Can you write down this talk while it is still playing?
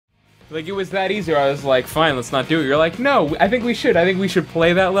Like, it was that easy. I was like, fine, let's not do it. You're like, no, I think we should. I think we should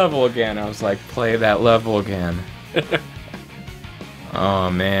play that level again. I was like, play that level again.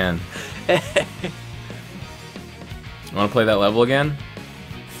 Oh, man. You want to play that level again?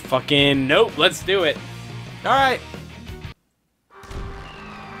 Fucking nope, let's do it. Alright.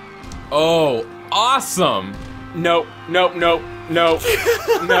 Oh, awesome. Nope, nope, nope, nope,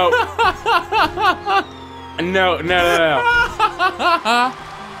 nope. No, no, no, no.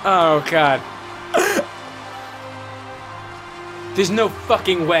 Oh, God. There's no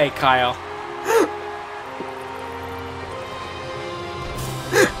fucking way, Kyle.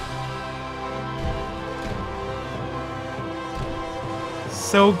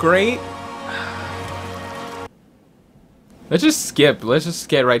 So great. Let's just skip. Let's just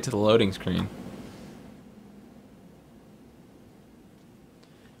get right to the loading screen.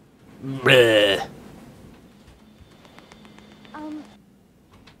 Bleh.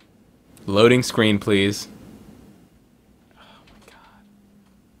 Loading screen, please. Oh my god.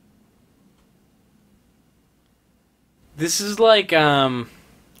 This is like,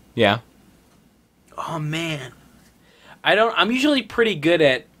 Yeah. oh man. I'm usually pretty good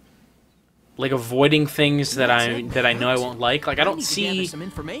at like avoiding things that I know I won't like. Like I don't see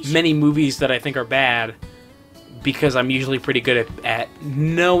many movies that I think are bad because I'm usually pretty good at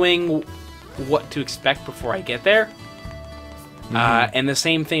knowing what to expect before I get there. And the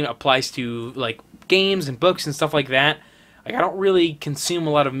same thing applies to like games and books and stuff like that. Like I don't really consume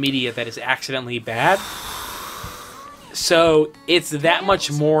a lot of media that is accidentally bad. So it's that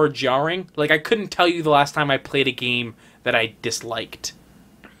much more jarring. Like I couldn't tell you the last time I played a game that I disliked.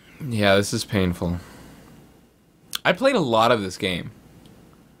 Yeah, this is painful. I played a lot of this game.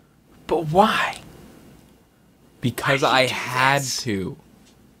 But why? Because Why'd you I do had this? to.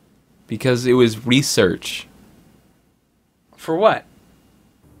 Because it was research. For what?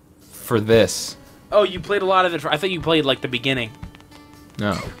 For this. Oh, you played a lot of it. I thought you played like the beginning.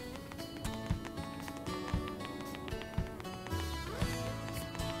 No.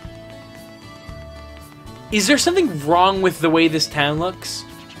 Is there something wrong with the way this town looks?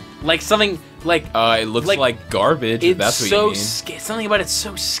 Like something like It looks like garbage, if it's that's what so you mean. something about it's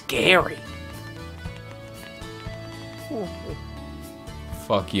so scary.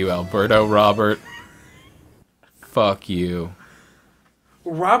 Fuck you, Alberto Robert. Fuck you.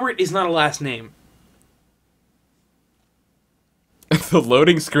 Robert is not a last name. The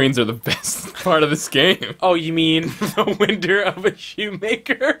loading screens are the best part of this game. Oh, you mean the winter of a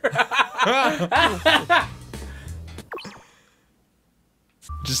shoemaker?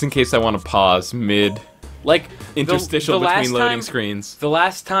 Just in case I want to pause mid Like interstitial the last between loading time- screens. The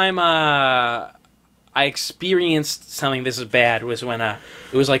last time I experienced something this is bad was when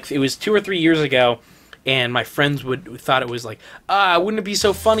it was 2 or 3 years ago, and my friends thought it was like, wouldn't it be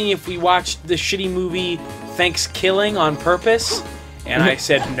so funny if we watched the shitty movie Thanksgiving on purpose? And I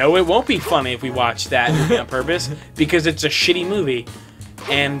said, no, it won't be funny if we watch that movie on purpose because it's a shitty movie.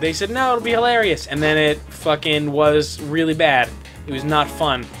 And they said, no, it'll be hilarious. And then it fucking was really bad. It was not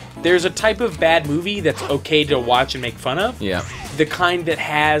fun. There's a type of bad movie that's okay to watch and make fun of. Yeah. The kind that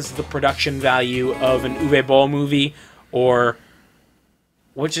has the production value of an Uwe Boll movie, or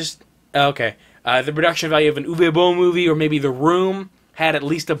the production value of an Uwe Boll movie, or maybe The Room had at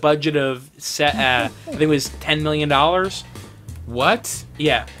least a budget of I think it was $10 million. What?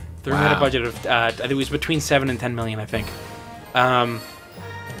 Yeah, The Room had a Wow. budget of I think it was between 7 and 10 million. I think.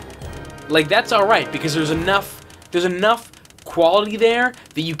 Like that's all right because there's enough quality there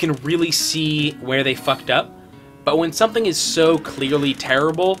that you can really see where they fucked up. But when something is so clearly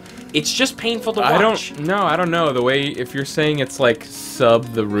terrible, it's just painful to watch. I don't know. The way, if you're saying it's like sub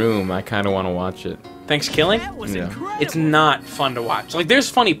The Room, I kind of want to watch it. Thanksgiving? Yeah. It's not fun to watch. Like, there's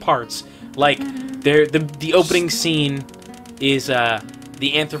funny parts. Like, the opening scene is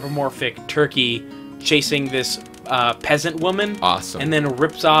the anthropomorphic turkey chasing this peasant woman. Awesome. And then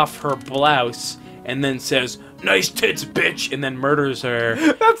rips off her blouse and then says, "Nice tits, bitch," and then murders her.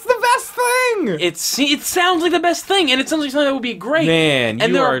 That's the best thing! It sounds like the best thing, and it sounds like something that would be great. Man, and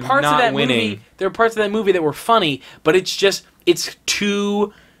you there are are parts not of that winning. movie. There are parts of that movie that were funny, but it's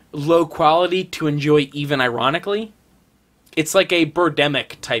too low quality to enjoy even ironically. It's like a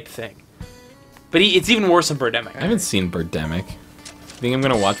Birdemic type thing, but it's even worse than Birdemic. I haven't seen Birdemic. Think I'm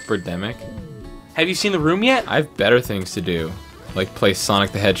gonna watch Birdemic? Have you seen The Room yet? I have better things to do, like play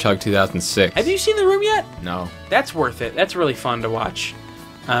Sonic the Hedgehog 2006. Have you seen The Room yet? No. That's worth it. That's really fun to watch.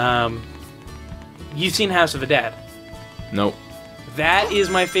 You've seen House of the Dead. Nope. That is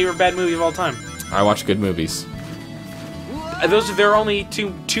my favorite bad movie of all time. I watch good movies. There are only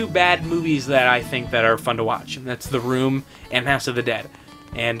two bad movies that I think that are fun to watch, and that's The Room and House of the Dead.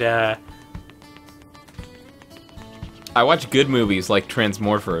 And I watch good movies like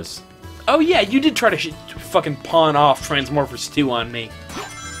Transmorphers. oh yeah, you did try to fucking pawn off Transmorphers 2 on me.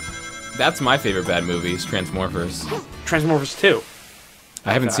 That's my favorite bad movie, is Transmorphers. Transmorphers 2.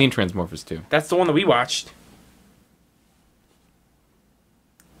 I haven't seen Transmorphers 2. That's the one that we watched.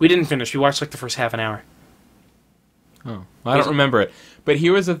 We didn't finish. We watched like the first half an hour. Oh, I don't remember it. But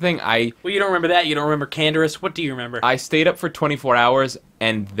here was the thing, Well, you don't remember that. You don't remember Canderous. What do you remember? I stayed up for 24 hours,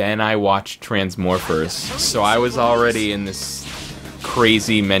 and then I watched Transmorphers. So I was already in this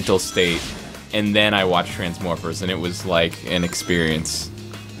crazy mental state, and then I watched Transmorphers, and it was like an experience.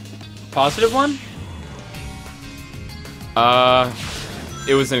 Positive one?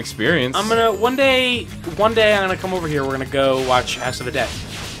 It was an experience. I'm gonna one day I'm gonna come over here. We're gonna go watch House of the Dead.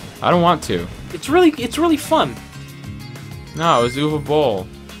 I don't want to. It's really fun. No, it was Uwe Boll.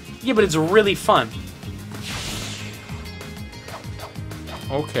 Yeah, but it's really fun.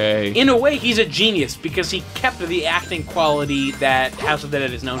 Okay. In a way, he's a genius because he kept the acting quality that House of the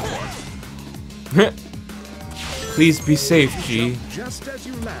Dead is known for. Please be safe, G. Just as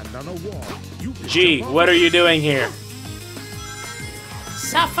you land on a wall, you G, what are you doing here?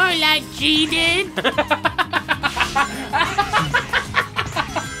 Suffer like G did.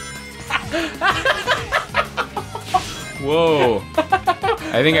 Whoa.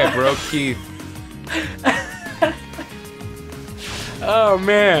 I think I broke Keith. Oh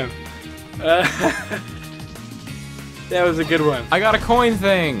man, that was a good one. I got a coin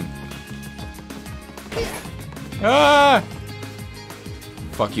thing. Ah!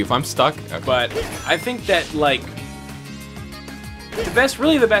 Fuck you if I'm stuck. Okay. But I think that like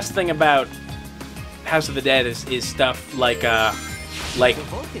the best thing about House of the Dead is stuff like the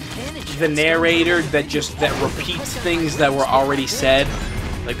narrator that repeats things that were already said.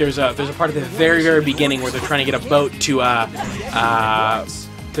 Like there's a part at the very beginning where they're trying to get a boat to the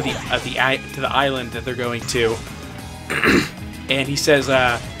island that they're going to, and he says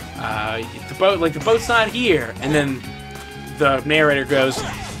the boat's not here, and then the narrator goes,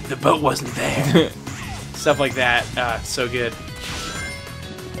 the boat wasn't there. Stuff like that. It's so good.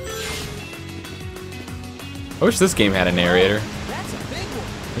 I wish this game had a narrator.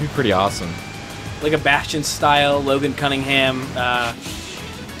 That'd be pretty awesome. Like a Bastion style Logan Cunningham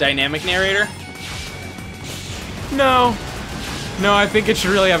dynamic narrator. No, I think it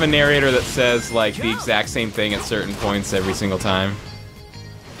should really have a narrator that says like the exact same thing at certain points every single time,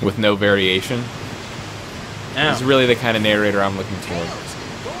 with no variation. Yeah. It's really the kind of narrator I'm looking for.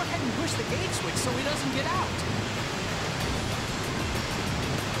 Go ahead and push the gate switch so he doesn't get out.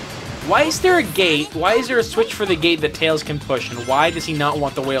 Why is there a gate? Why is there a switch for the gate that Tails can push? And why does he not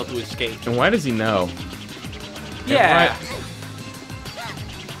want the whale to escape? And why does he know? Yeah.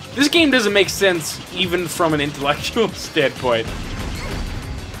 This game doesn't make sense even from an intellectual standpoint.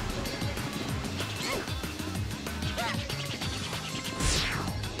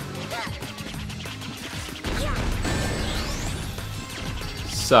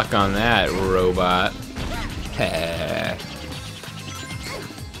 Suck on that, robot. I'm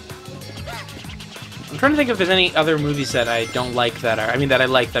trying to think if there's any other movies that I don't like that are, that I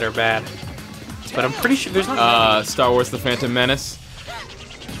like that are bad. But I'm pretty sure there's not. Star Wars: The Phantom Menace.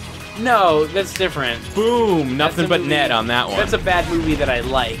 No, that's different. Boom! Nothing That's a but movie- net on that one. That's a bad movie that I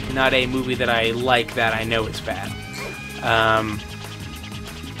like, not a movie that I like that I know is bad.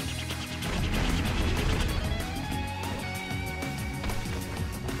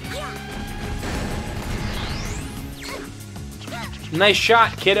 Nice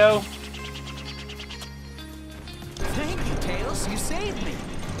shot, kiddo. Thank you, Tails. You saved me.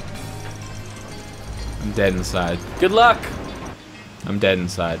 I'm dead inside. Good luck. I'm dead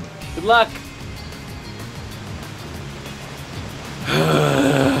inside. Good luck.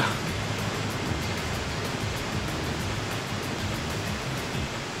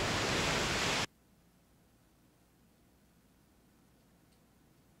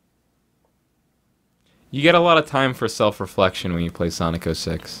 You get a lot of time for self-reflection when you play Sonic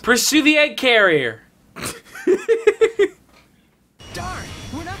 06. Pursue the egg carrier. Darn,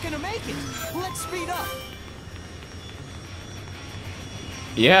 we're not gonna make it. Let's speed up.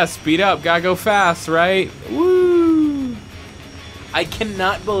 Yeah, speed up. Gotta go fast, right? Woo! I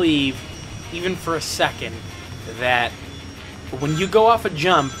cannot believe, even for a second, that when you go off a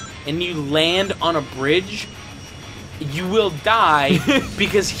jump and you land on a bridge, you will die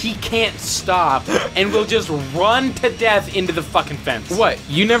because he can't stop and will just run to death into the fucking fence. What?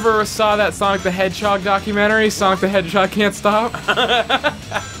 You never saw that Sonic the Hedgehog documentary? Sonic the Hedgehog Can't Stop?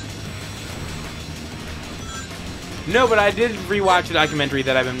 No, but I did rewatch a documentary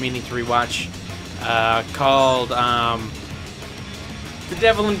that I've been meaning to rewatch called The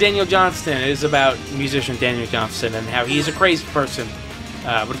Devil in Daniel Johnston is about musician Daniel Johnston and how he's a crazy person.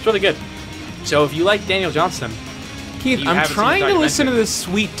 But it's really good. So if you like Daniel Johnston... Keith, I'm trying to listen to this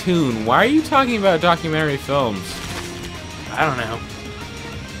sweet tune. Why are you talking about documentary films? I don't know.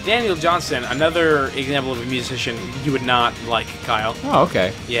 Daniel Johnston, another example of a musician you would not like, Kyle. Oh,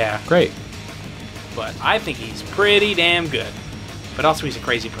 okay. Yeah. Great. But I think he's pretty damn good. But also he's a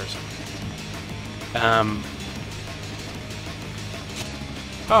crazy person.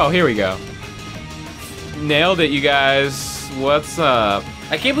 Oh, here we go. Nailed it, you guys. What's up?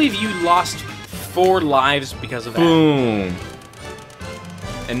 I can't believe you lost 4 lives because of that. Boom.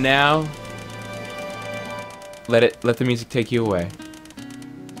 And now, let the music take you away.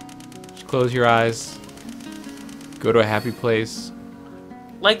 Just close your eyes. Go to a happy place.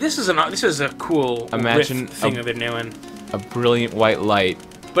 Like this is a cool Imagine riff thing that they're doing. A brilliant white light.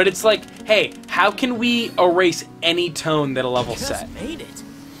 But it's like, hey, how can we erase any tone that a level set? Made it.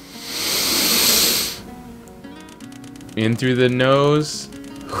 In through the nose,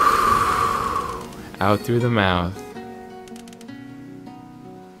 out through the mouth.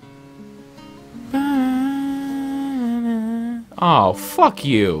 Oh, fuck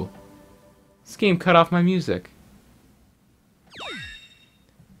you. This game cut off my music.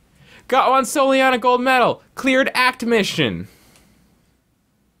 Got one solely on a gold medal. Cleared act mission.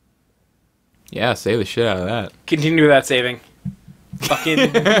 Yeah, save the shit out of that. Continue that saving.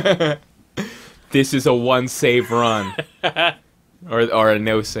 Fucking. This is a one save run. or a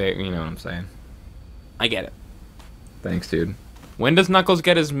no save, you know what I'm saying. I get it. Thanks, dude. When does Knuckles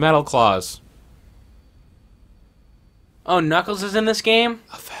get his metal claws? Oh, Knuckles is in this game?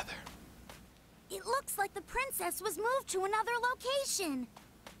 A feather. It looks like the princess was moved to another location.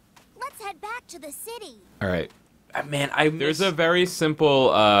 Let's head back to the city. Alright. Man, There's a very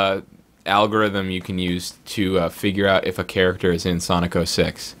simple algorithm you can use to figure out if a character is in Sonic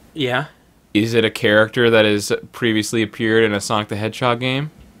 06. Yeah. Is it a character that has previously appeared in a Sonic the Hedgehog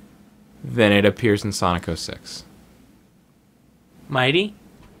game? Then it appears in Sonic 06. Mighty?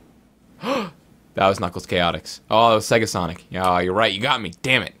 That was Knuckles Chaotix. Oh, that was Sega Sonic. Oh, you're right. You got me.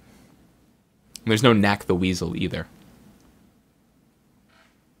 Damn it. There's no Knack the Weasel either.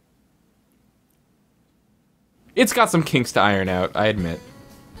 It's got some kinks to iron out, I admit.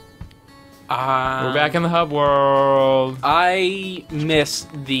 We're back in the hub world. I miss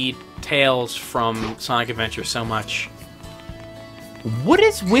the Tails from Sonic Adventure so much. What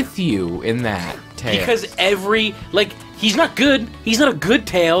is with you in that, Tails? Because he's not good. He's not a good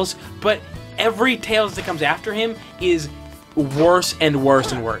Tails, but every Tails that comes after him is worse and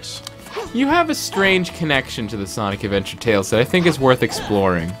worse and worse. You have a strange connection to the Sonic Adventure Tales that I think is worth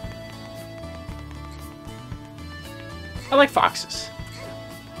exploring. I like foxes.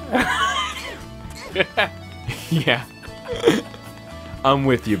 Yeah. I'm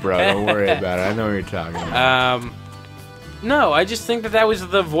with you, bro. Don't worry about it. I know what you're talking about. No, I just think that was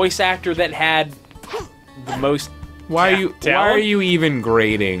the voice actor that had the most. Why are you even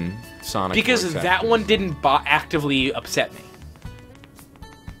grading Sonic? Because that one didn't actively upset me.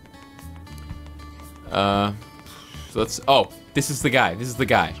 Let's. Oh, this is the guy. This is the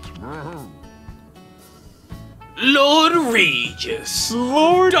guy. Lord Regis!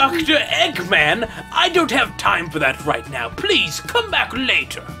 Lord Dr. Eggman! I don't have time for that right now. Please, come back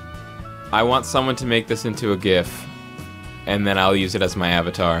later. I want someone to make this into a GIF, and then I'll use it as my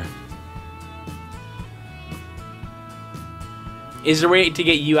avatar. Is there a way to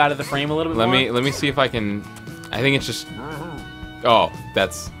get you out of the frame a little bit more? Let me see if I can. I think it's just. Oh,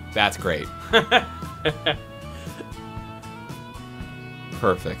 that's great.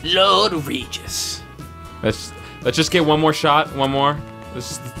 Perfect. Lord Regis. Let's just get one more shot. One more.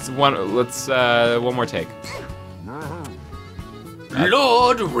 One more take.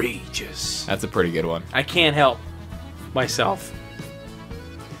 Lord Regis. That's a pretty good one. I can't help myself.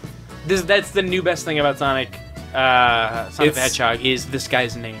 That's the new best thing about Sonic the Hedgehog is this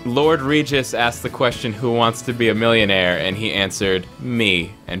guy's name. Lord Regis asked the question, "Who wants to be a millionaire?" and he answered,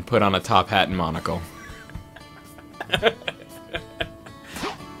 "Me," and put on a top hat and monocle.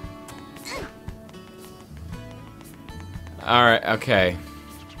 Alright, okay.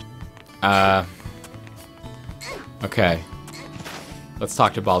 Okay. Let's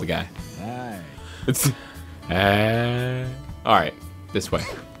talk to Bald Guy. Alright, this way.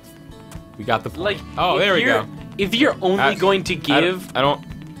 We got the point. Oh, there we go. If you're only going to give... I don't...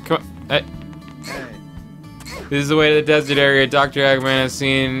 Come on. This is the way to the desert area Dr. Eggman is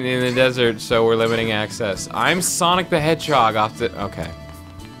seen in the desert, so we're limiting access. I'm Sonic the Hedgehog off the... Okay.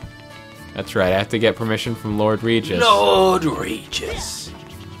 That's right, I have to get permission from Lord Regis. Lord Regis.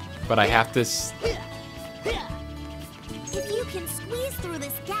 But I have to... If you can squeeze through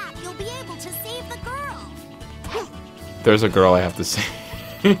There's a girl I have to save.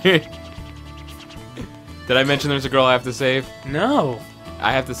 Did I mention there's a girl I have to save? No.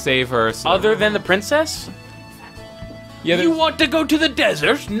 I have to save her. So... Other than the princess? Yeah, You want to go to the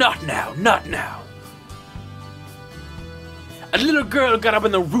desert? Not now, not now. A little girl got up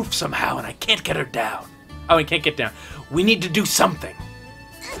on the roof somehow and I can't get her down. Oh, I can't get down. We need to do something.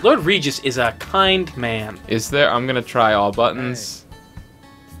 Lord Regis is a kind man. Is there? I'm gonna try all buttons.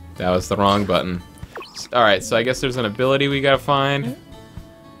 That was the wrong button. Alright, so I guess there's an ability we gotta find.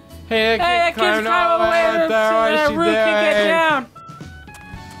 Hey, I can't climb all the way up there. What's she roof can get down.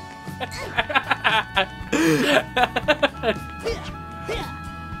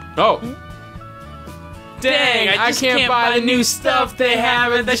 Oh! Dang, I can't buy the new stuff they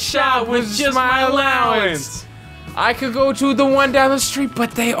have at the shop with just my allowance. I could go to the one down the street,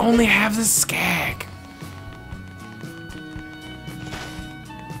 but they only have the skag.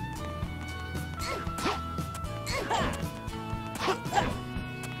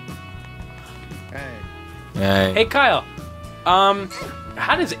 Hey Kyle,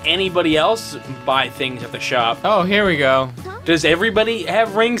 how does anybody else buy things at the shop? Oh, here we go. Does everybody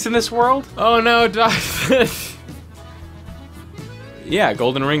have rings in this world? Oh no, Doc. Yeah,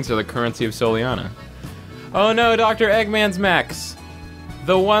 golden rings are the currency of Soliana. Oh no, Dr. Eggman's mechs.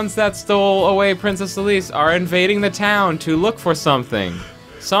 The ones that stole away Princess Elise are invading the town to look for something.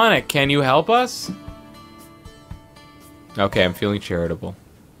 Sonic, can you help us? Okay, I'm feeling charitable.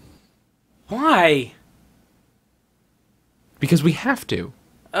 Why? Because we have to.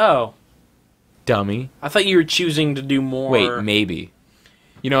 Oh. Dummy. I thought you were choosing to do more... Wait, maybe.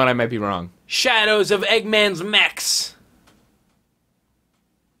 You know what, I might be wrong. Shadows of Eggman's mechs.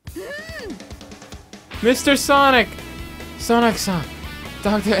 Mr. Sonic! Sonic-san!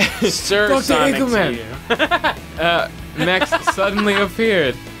 Dr. Sir Dr. Sonic Eggman! Mechs suddenly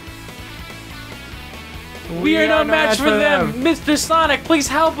appeared. We are no match for them! Mr. Sonic, please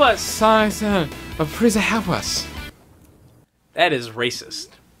help us! Sonic-san, please help us. That is racist.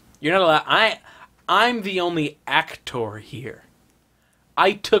 You're not allowed... I'm the only actor here.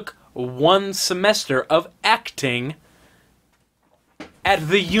 I took 1 semester of acting at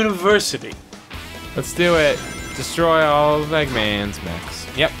the university. Let's do it. Destroy all of Eggman's mechs.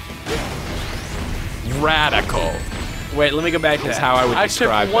 Yep. Radical. Wait, let me go back to That's that. how I would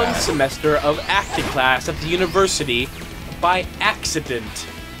describe took 1 that. semester of acting class at the university by accident.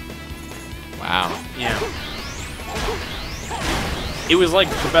 Wow. Yeah. It was like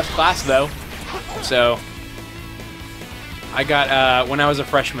the best class though. So I got when I was a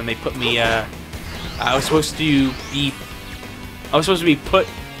freshman they put me I was supposed to be put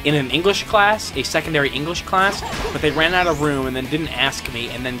in an English class, a secondary English class, but they ran out of room and then didn't ask me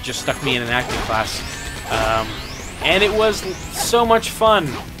and then just stuck me in an acting class. And it was so much fun.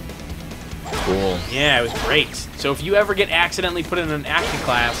 Cool. Yeah, it was great. So if you ever get accidentally put in an acting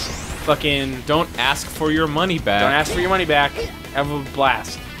class, fucking Don't ask for your money back. don't ask for your money back. Have a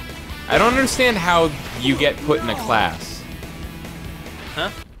blast. I don't understand how you get put in a class. Huh?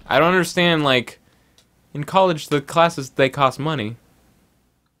 I don't understand, like, in college, the classes, they cost money.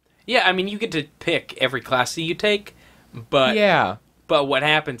 Yeah, I mean, you get to pick every class that you take, but Yeah. but what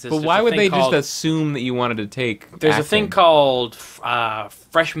happens is But there's why a would thing they called- just assume that you wanted to take There's a acting? thing called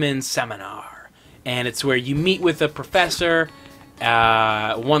freshman seminar, and it's where you meet with a professor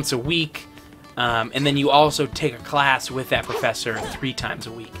once a week, and then you also take a class with that professor 3 times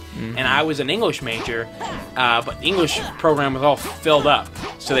a week. Mm-hmm. And I was an English major, but the English program was all filled up,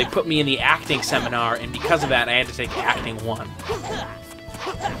 so they put me in the acting seminar, and because of that, I had to take acting 1.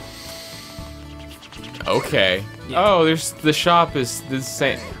 Okay. Yeah. Oh, there's the shop is the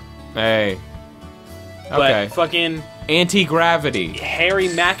same. Hey. Okay. But fucking Anti-gravity. Harry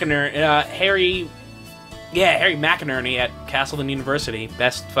McInerney at Castleton University,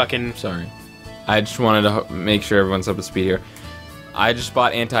 best fucking... Sorry. I just wanted to make sure everyone's up to speed here. I just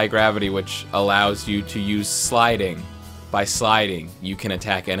bought anti-gravity, which allows you to use sliding. By sliding, you can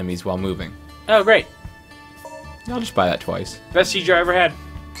attack enemies while moving. Oh, great. I'll just buy that twice. Best CG I ever had.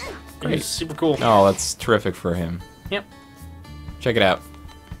 It Great. was super cool. Oh, that's terrific for him. Yep. Check it out.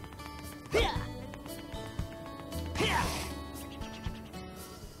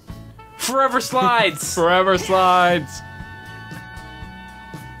 Forever slides. Forever slides.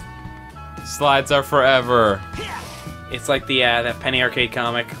 Slides are forever. It's like the that Penny Arcade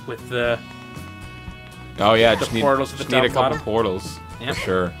comic with the... Oh yeah, just need, portals at the just need a top couple and bottom. portals. Yep. For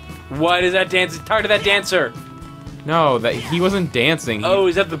sure. What is that dance? Talk to that dancer. No, that he wasn't dancing. He, Oh,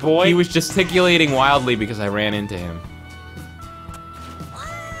 is that the boy? he was gesticulating wildly because I ran into him.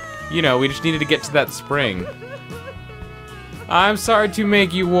 You know, we just needed to get to that spring. I'm sorry to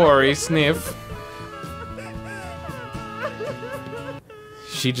make you worry, Sniff.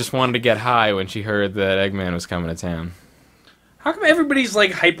 She just wanted to get high when she heard that Eggman was coming to town. How come everybody's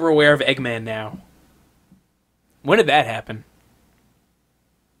like hyper aware of Eggman now? When did that happen?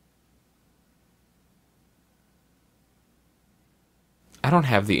 I don't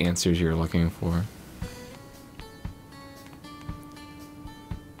have the answers you're looking for.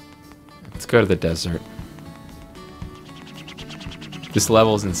 Let's go to the desert. This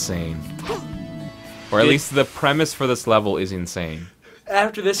level's insane. Or at least the premise for this level is insane.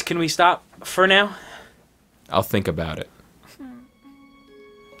 After this, can we stop for now? I'll think about it.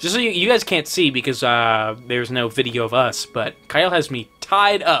 Just so you guys can't see because there's no video of us, but Kyle has me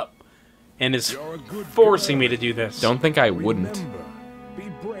tied up and is forcing me to do this. Don't think I wouldn't. Remember, be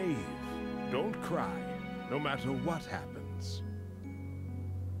brave. Don't cry, no matter what happens.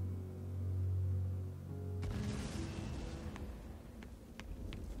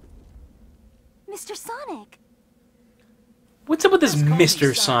 Mr. Sonic. What's up with this Let's call me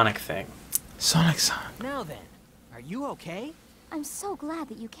Mr. Sonic thing? Sonic. Now then, are you okay? I'm so glad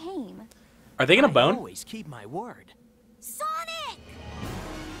that you came. Are they gonna I bone? always keep my word. Sonic!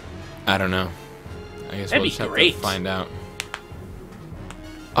 I don't know. I guess That'd we'll be just have great. to find out.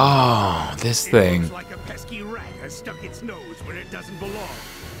 Oh, this thing. Looks like a pesky rat has stuck its nose where it doesn't belong.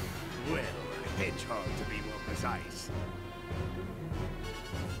 Well, a hedgehog to be more precise.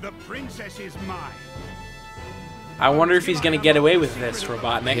 The princess is mine. I wonder if he's gonna get away with this,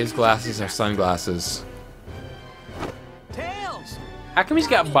 Robotnik. His glasses are sunglasses. Tails! How come he's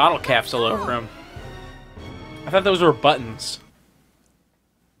got bottle caps all over him? I thought those were buttons.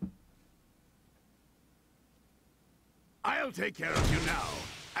 I'll take care of you now.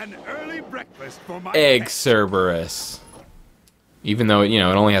 An early breakfast for my Egg pet. Cerberus. Even though, you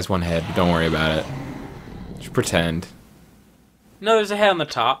know, it only has one head. Don't worry about it. Just pretend. No, there's a head on the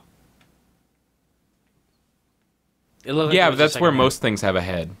top. It looked like Yeah, there but was a that's where second most things have a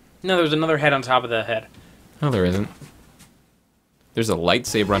head. head. No, there's another head on top of the head. No, there isn't. There's a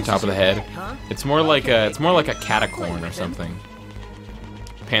lightsaber on top of the head. Huh? It's more like a catacorn or something.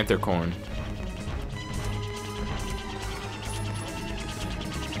 Panther corn.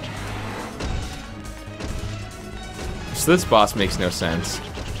 So this boss makes no sense.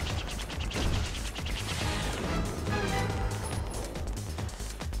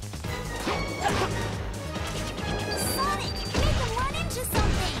 Sonic, make him run into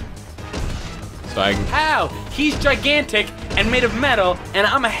something! So I can, How? He's gigantic and made of metal, and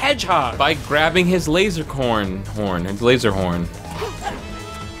I'm a hedgehog. by grabbing his laser horn, his laser horn.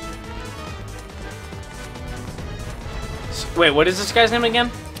 Wait, what is this guy's name again?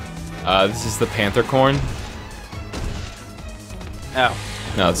 This is the Panther corn. Oh.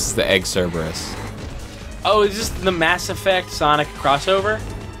 No, this is the Egg Cerberus. Oh, is this the Mass Effect Sonic crossover?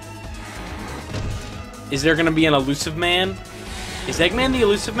 Is there gonna be an elusive man? Is Eggman the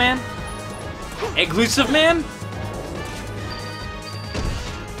elusive man? Egglusive man?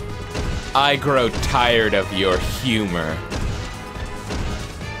 I grow tired of your humor.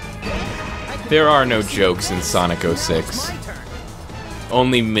 There are no jokes in Sonic 06. My turn.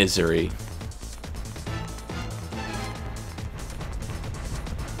 Only misery.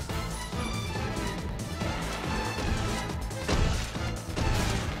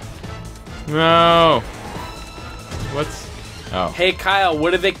 No. What's... Oh. Hey Kyle,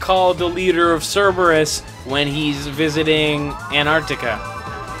 what do they call the leader of Cerberus when he's visiting Antarctica?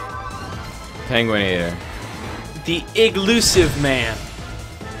 Penguinator. The Egglusive man.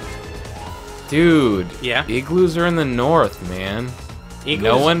 Dude. Yeah? Igloos are in the north, man. Igloos?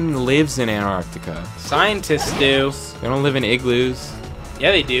 No one lives in Antarctica. Scientists do. They don't live in igloos.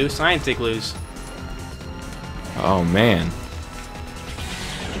 Yeah, they do. Science igloos. Oh, man.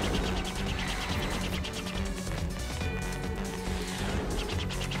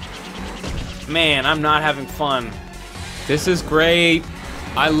 Man, I'm not having fun. This is great.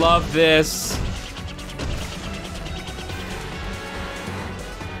 I love this.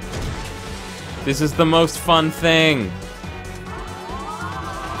 This is the most fun thing.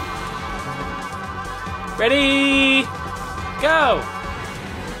 Ready? Go!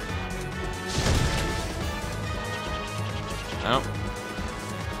 No.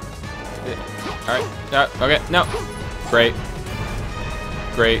 Alright. Okay. No. Great.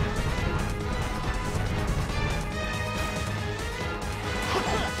 Great.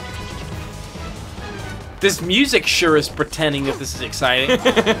 This music sure is pretending that this is exciting.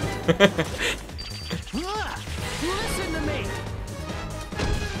 Listen to me.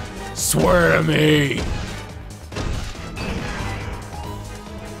 Swear to me.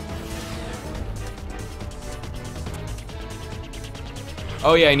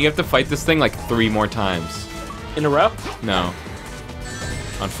 Oh yeah, and you have to fight this thing like 3 more times. In a row? No.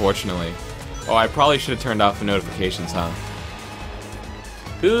 Unfortunately. Oh, I probably should have turned off the notifications, huh?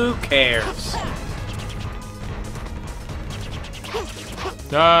 Who cares?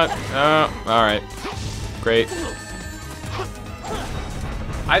 Alright. Great.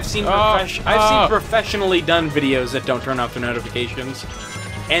 I've seen professionally done videos that don't turn off the notifications,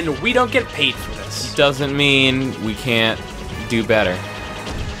 and we don't get paid for this. Doesn't mean we can't do better.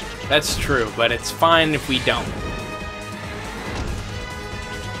 That's true, but it's fine if we don't.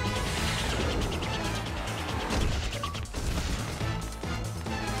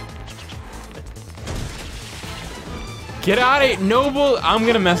 Get out of here, Noble! I'm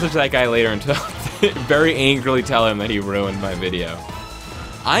gonna message that guy later and very angrily tell him that he ruined my video.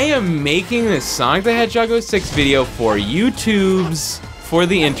 I am making this Sonic the Hedgehog 06 video for YouTube's, for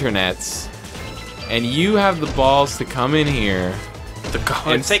the internets, and you have the balls to come in here.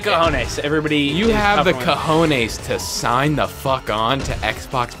 And say cojones, everybody. You have the cojones to sign the fuck on to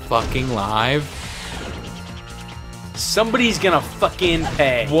Xbox fucking Live? Somebody's gonna fucking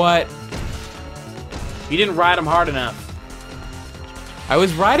pay. What? You didn't ride them hard enough. I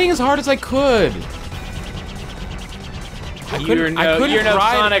was riding as hard as I could. You're no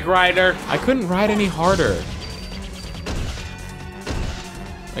Sonic rider. I couldn't ride any harder.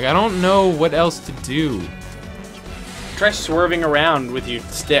 Like, I don't know what else to do. Try swerving around with your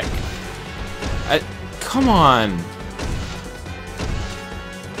stick. Come on.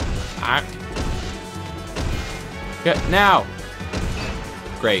 Now.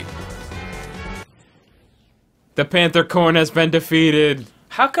 Great. The Panther Corn has been defeated.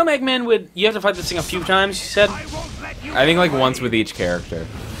 How come Eggman would... You have to fight this thing a few times, you said? I think like once with each character.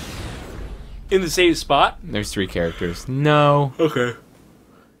 In the same spot? There's 3 characters. No. Okay.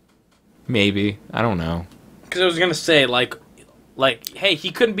 Maybe. I don't know. Because I was gonna say, like, hey,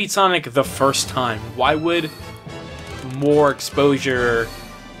 he couldn't beat Sonic the first time. Why would more exposure...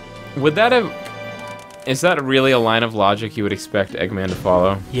 Would that have... Is that really a line of logic you would expect Eggman to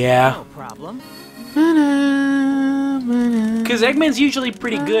follow? Yeah. No problem. Because Eggman's usually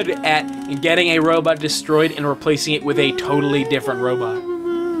pretty good at getting a robot destroyed and replacing it with a totally different robot.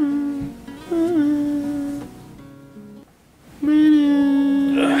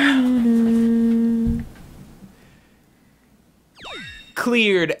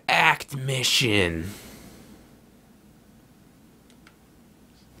 Cleared act mission.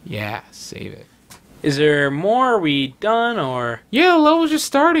 Yeah, save it. Is there more? Are we done, or...? Yeah, the level's just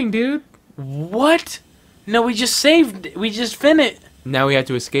starting, dude. What? No, we just saved. We just finished. Now we have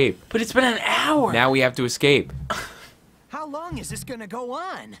to escape. But it's been an hour. Now we have to escape. How long is this gonna go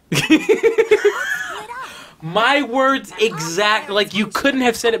on? My words exact. Like, you couldn't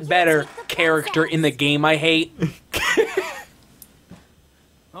have said it better, character in the game I hate.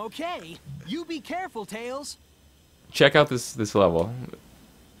 Okay, you be careful, Tails. Check out this level.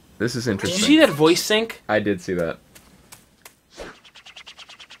 This is Did interesting. you see that voice sync? I did see that.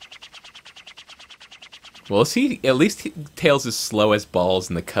 Well, see, at least Tails is slow as balls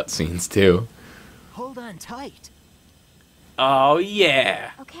in the cutscenes too. Hold on tight. Oh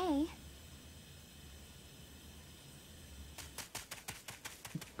yeah. Okay.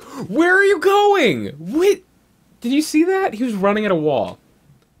 Where are you going? What? Did you see that? He was running at a wall.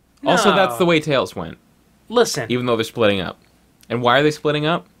 No. Also, that's the way Tails went. Listen. Even though they're splitting up. And why are they splitting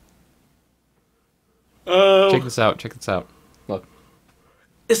up? Check this out. Check this out. Look.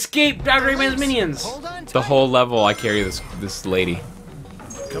 Escape Dr. Eggman's minions. Hold on tight. The whole level, I carry this lady.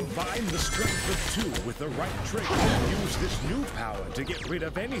 Combine the strength of 2 with the right trigger and use this new power to get rid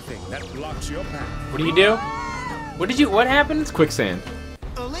of anything that blocks your path. What do you do? What happened? It's quicksand.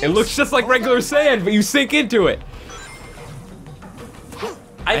 Elise, It looks just like hold regular on sand, but you sink into it.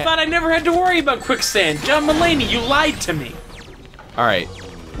 I thought I never had to worry about quicksand. John Mulaney, you lied to me. Alright.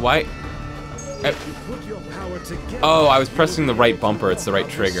 Why? Put your power together. Oh, I was pressing the right bumper. It's the right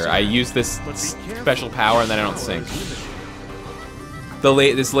trigger. I use this special power and then I don't sink.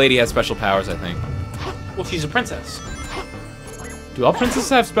 This lady has special powers, I think. Well, she's a princess. Do all princesses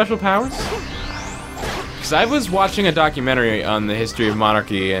have special powers? Because I was watching a documentary on the history of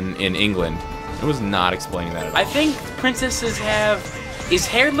monarchy in England. It was not explaining that at all. I think princesses have... Is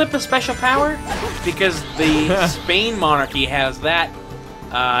hair lip a special power? Because the Spain monarchy has that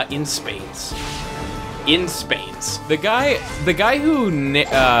in spades. In spades. The guy who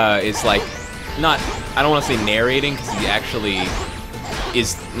is like, not, I don't want to say narrating, because he actually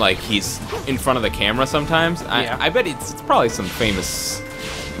is like, he's in front of the camera sometimes. Yeah. I bet it's probably some famous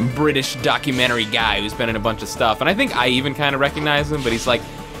British documentary guy who's been in a bunch of stuff. And I think I even kind of recognize him, but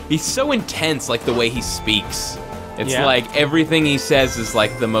he's so intense, like the way he speaks. It's Yeah. like everything he says is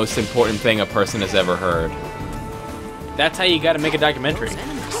like the most important thing a person has ever heard. That's how you got to make a documentary. Those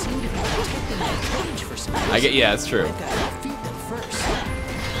enemies seem to be protecting that cage for some reason. I get, yeah, that's true. I've got to defeat them first.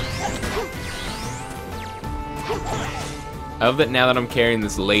 I love that now that I'm carrying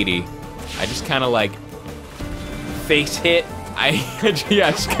this lady, I just kind of like, Face hit. yeah,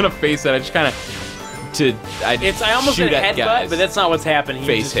 I just kind of face it. I just kind of, I almost shoot did a at headbutt, guys. but that's not what's happening. You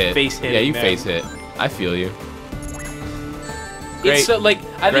Face just hit. Face hit. Yeah, you man. face hit. I feel you. Great. It's so, like,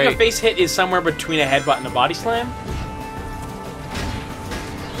 I think Great. a face hit is somewhere between a headbutt and a body slam.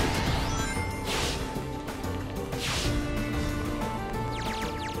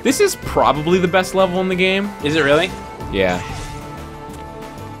 This is probably the best level in the game. Is it really? Yeah.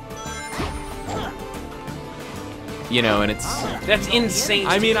 You know, and it's... That's insane.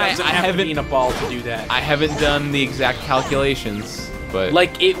 I mean, I have to haven't- be in a ball to do that. I haven't done the exact calculations, but...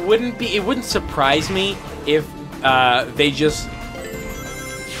 Like, it wouldn't surprise me if they just...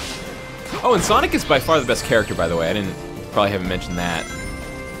 Oh, and Sonic is by far the best character, by the way. Probably haven't mentioned that.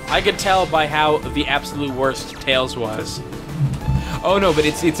 I could tell by how the absolute worst Tails was. Oh no, but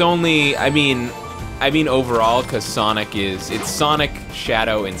it's only, I mean overall, because it's Sonic,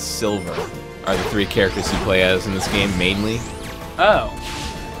 Shadow, and Silver are the three characters you play as in this game mainly. Oh.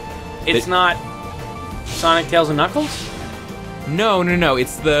 It's not Sonic, Tails, and Knuckles? No,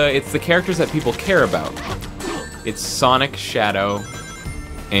 it's the characters that people care about. It's Sonic, Shadow,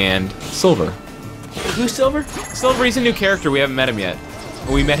 and Silver. Who's Silver? Silver, he's a new character. We haven't met him yet.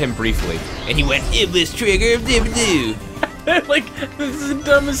 We met him briefly, and he went Iblis Trigger, dibba-doo. Like, this is the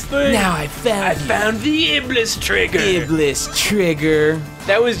dumbest thing. Now I found the Iblis trigger. Iblis Trigger.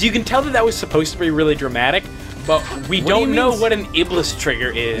 That was, you can tell that was supposed to be really dramatic, but we What do you don't know mean? what an Iblis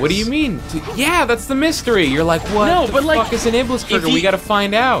trigger is. What do you mean? Yeah, that's the mystery. You're like, what No, the but, like, fuck is an Iblis Trigger? he- We gotta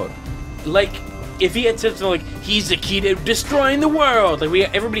find out. Like, if he had said something like, he's the key to destroying the world,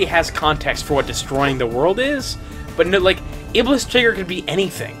 like, everybody has context for what destroying the world is, but no, like, Iblis trigger could be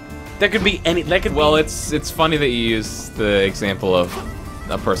anything. That could be any. That could Well, be. it's funny that you use the example of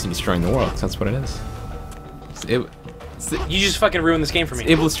a person destroying the world, 'cause that's what it is. You just fucking ruined this game for me.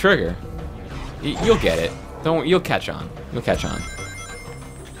 Iblis Trigger. You'll get it. You'll catch on. You'll catch on.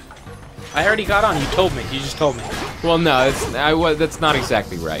 I already got on. You told me. You just told me. Well, no, that's not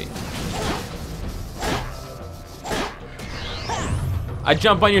exactly right. I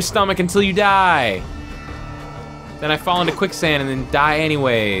jump on your stomach until you die. Then I fall into quicksand and then die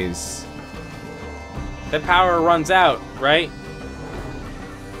anyways. That power runs out, right?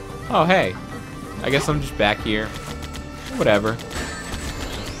 Oh, hey. I guess I'm just back here. Whatever.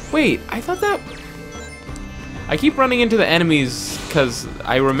 Wait, I thought that... I keep running into the enemies because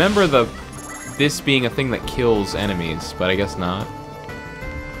I remember this being a thing that kills enemies, but I guess not.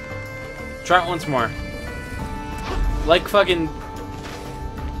 Try it once more. Like fucking...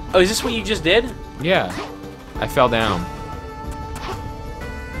 Oh, is this what you just did? Yeah. I fell down.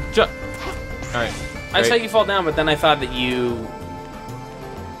 Alright. I saw you fall down, but then I thought that you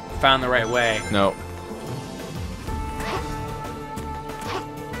found the right way. No.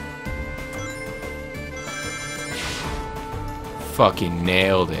 Fucking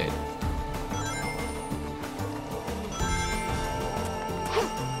nailed it.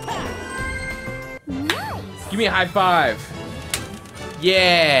 Nice! Give me a high five.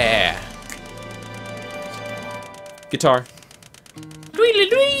 Yeah. Guitar.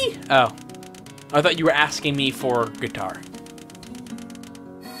 Oh. I thought you were asking me for guitar.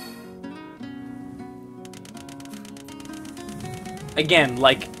 Again,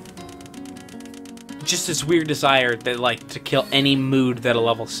 like, just this weird desire that, like, to kill any mood that a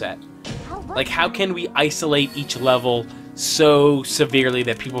level set. Like, how can we isolate each level so severely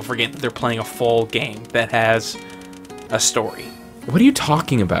that people forget that they're playing a full game that has a story? What are you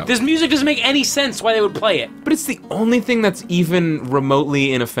talking about? This music doesn't make any sense why they would play it. But it's the only thing that's even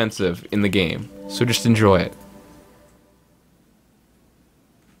remotely inoffensive in the game. So just enjoy it.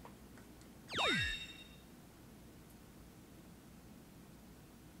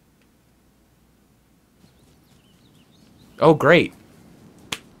 Oh, great.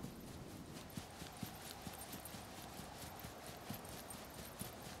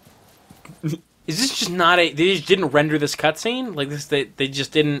 Is this just not a... They just didn't render this cutscene? Like, this, they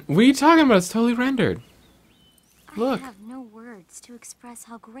just didn't... What are you talking about? It's totally rendered. Look. I have no words to express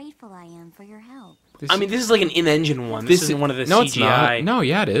how grateful I am for your help. I mean, this is like an in-engine one. This isn't one of the no, CGI... it's not. No,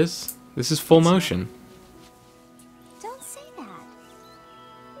 yeah, it is. This is full motion. Don't say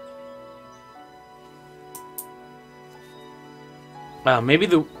that. Maybe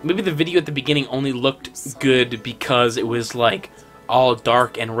the video at the beginning only looked good because it was, like, all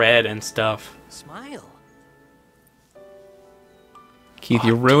dark and red and stuff. Smile. Keith,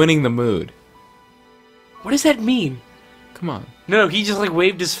 you're ruining the mood. What does that mean? Come on. No, he just like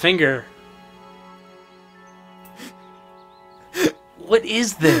waved his finger. What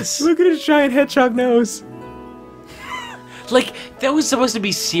is this? Look at his giant hedgehog nose. Like, that was supposed to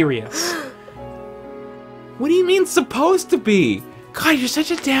be serious. What do you mean supposed to be? God, you're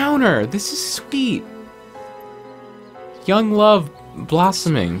such a downer. This is sweet. Young love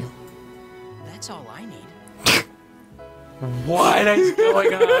blossoming. That's all I need. What is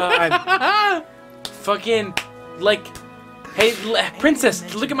going on? Fucking, like, hey,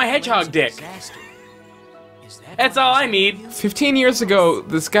 princess, look at my hedgehog dick. Disaster. Is that That's all I need. 15 years ago,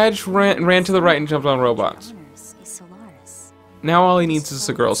 this guy just ran to the right and jumped on robots. Honors is Solaris. Now all he needs is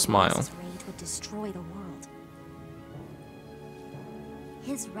a girl's smile. His rage would destroy the world.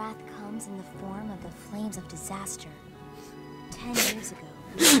 His wrath comes in the form of the flames of disaster. 10 years ago,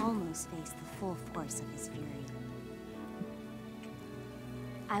 we almost faced the full force of his fury.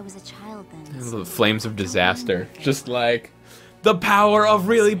 I was a child then. The flames of disaster. Just like the power of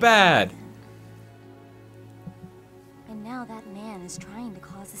really bad. And now that man is trying to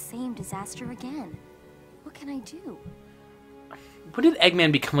cause the same disaster again. What can I do? When did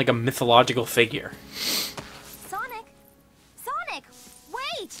Eggman become like a mythological figure? Sonic! Sonic!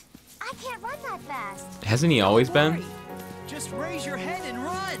 Wait! I can't run that fast. Hasn't he always been? Worry. Just raise your head and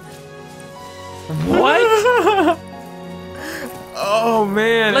run. What? Oh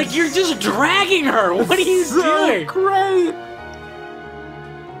man. Like, you're just dragging her. What are you doing? Great.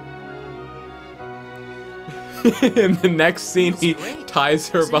 In the next scene, he ties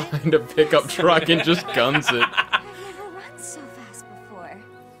her behind a pickup truck and just guns it. I've never run so fast before.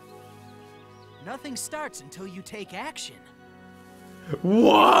 Nothing starts until you take action.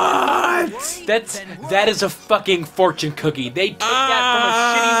 What? That is a fucking fortune cookie. They took that from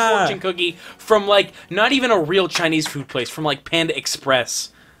a shitty fortune cookie from, like, not even a real Chinese food place, from, like, Panda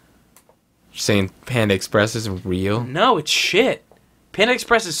Express. You're saying Panda Express isn't real? No, it's shit. Panda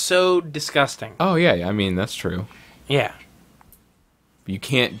Express is so disgusting. Oh yeah, I mean that's true. Yeah. You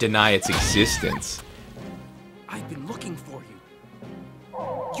can't deny its existence. I've been looking for you.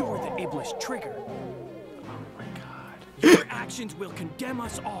 You're the Iblis trigger. Oh my god. Your actions will condemn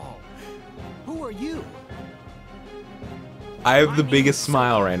us all. Who are you? I have the biggest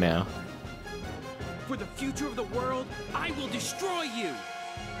smile right now. For the future of the world, I will destroy you.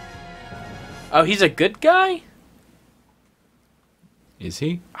 Oh, he's a good guy? Is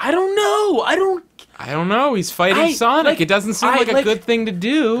he? I don't know. I don't know. He's fighting Sonic. like, It doesn't seem like a good thing to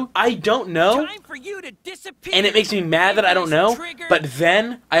do. don't know. Time for you to disappear. And it makes me mad that I don't know. Trigger. But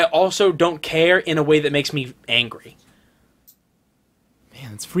then I also don't care in a way that makes me angry.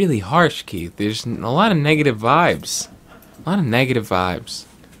 Man, it's really harsh, Keith. There's a lot of negative vibes. A lot of negative vibes.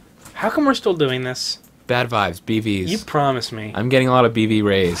 How come we're still doing this? Bad vibes. BVs. You promised me. I'm getting a lot of BV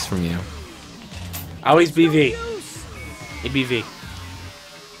rays from you. Always BV. Hey, BV.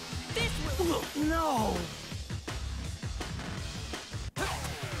 No.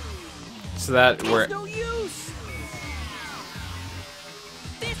 So that we're... No use.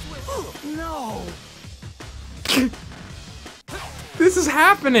 This will. No. This is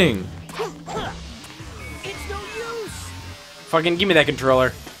happening! It's no use. Fucking give me that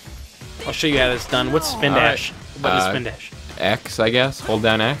controller. I'll show you how that's done. What's spin Alright. dash? What is spin dash? X, I guess. Hold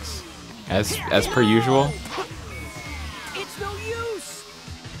down X. As per usual. It's no use.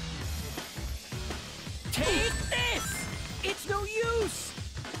 Take this. It's no use.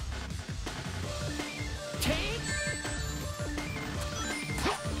 Take.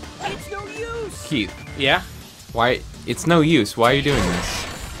 It's no use. Keith, Yeah? why... It's no use. Why are you doing this?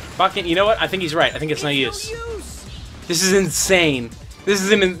 Fucking, you know what? I think he's right. I think it's no use. This is insane. This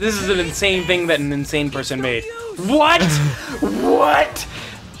is an insane thing that an insane person made. What? What?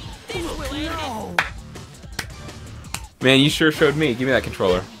 No. Man, you sure showed me. Give me that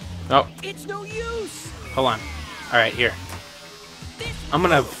controller. Oh. It's no use. Hold on. All right, here. I'm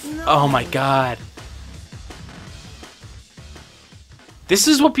gonna. Oh my god. This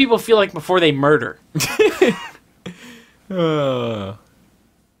is what people feel like before they murder.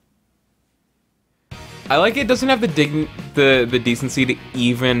 I like it doesn't have the decency to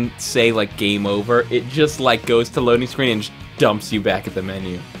even say like game over. It just like goes to loading screen and just dumps you back at the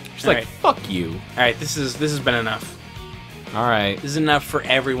menu. Just like Alright. fuck you. All right, this has been enough. All right. This is enough for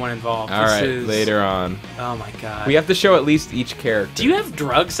everyone involved. All This right. is- Later on, Oh my god. we have to show at least each character. Do you have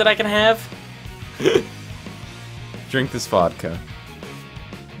drugs that I can have? Drink this vodka.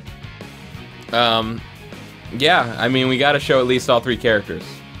 Yeah. I mean, we got to show at least all three characters.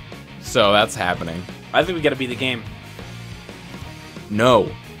 So that's happening. I think we gotta beat the game. No.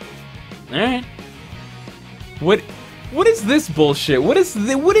 All right. What? What is this bullshit? What is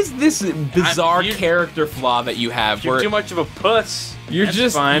this bizarre you- character flaw that you have? You're where too much of a puss. You're That's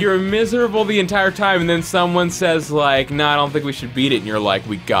just fine. you're miserable the entire time, and then someone says like, "No, I don't think we should beat it," and you're like,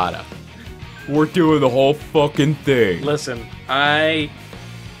 "We gotta. We're doing the whole fucking thing." Listen, I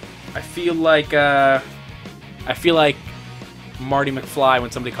feel like Marty McFly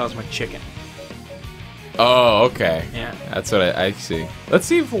when somebody calls him a chicken. Oh, okay. Yeah. That's what I see. Let's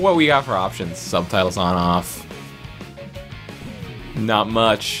see what we got for options. Subtitles on, off. Not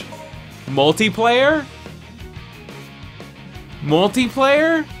much. Multiplayer?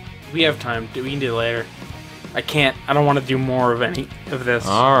 Multiplayer? We have time. We can do it later. I can't. I don't want to do more of any of this.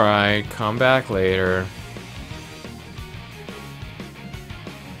 Alright, come back later.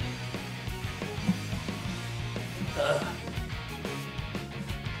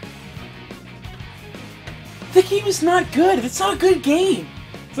 The game is not good. It's not a good game.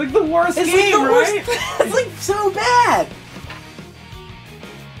 It's like the worst It's game, like the right? worst. It's like so bad.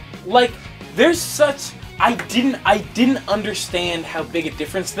 Like there's such. I didn't understand how big a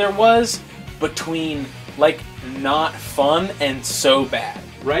difference there was between like not fun and so bad.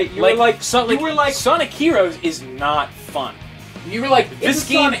 Right? You Like, were like, you were like Sonic Heroes is not fun. You were like this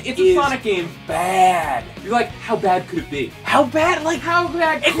game it's is a Sonic game. bad. You're like, how bad could it be? How bad? Like How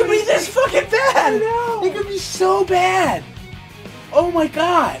bad it could be this fucking bad. I know. It could be so bad. Oh my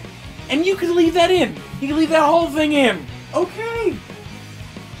god. And you could leave that in. You could leave that whole thing in. Okay.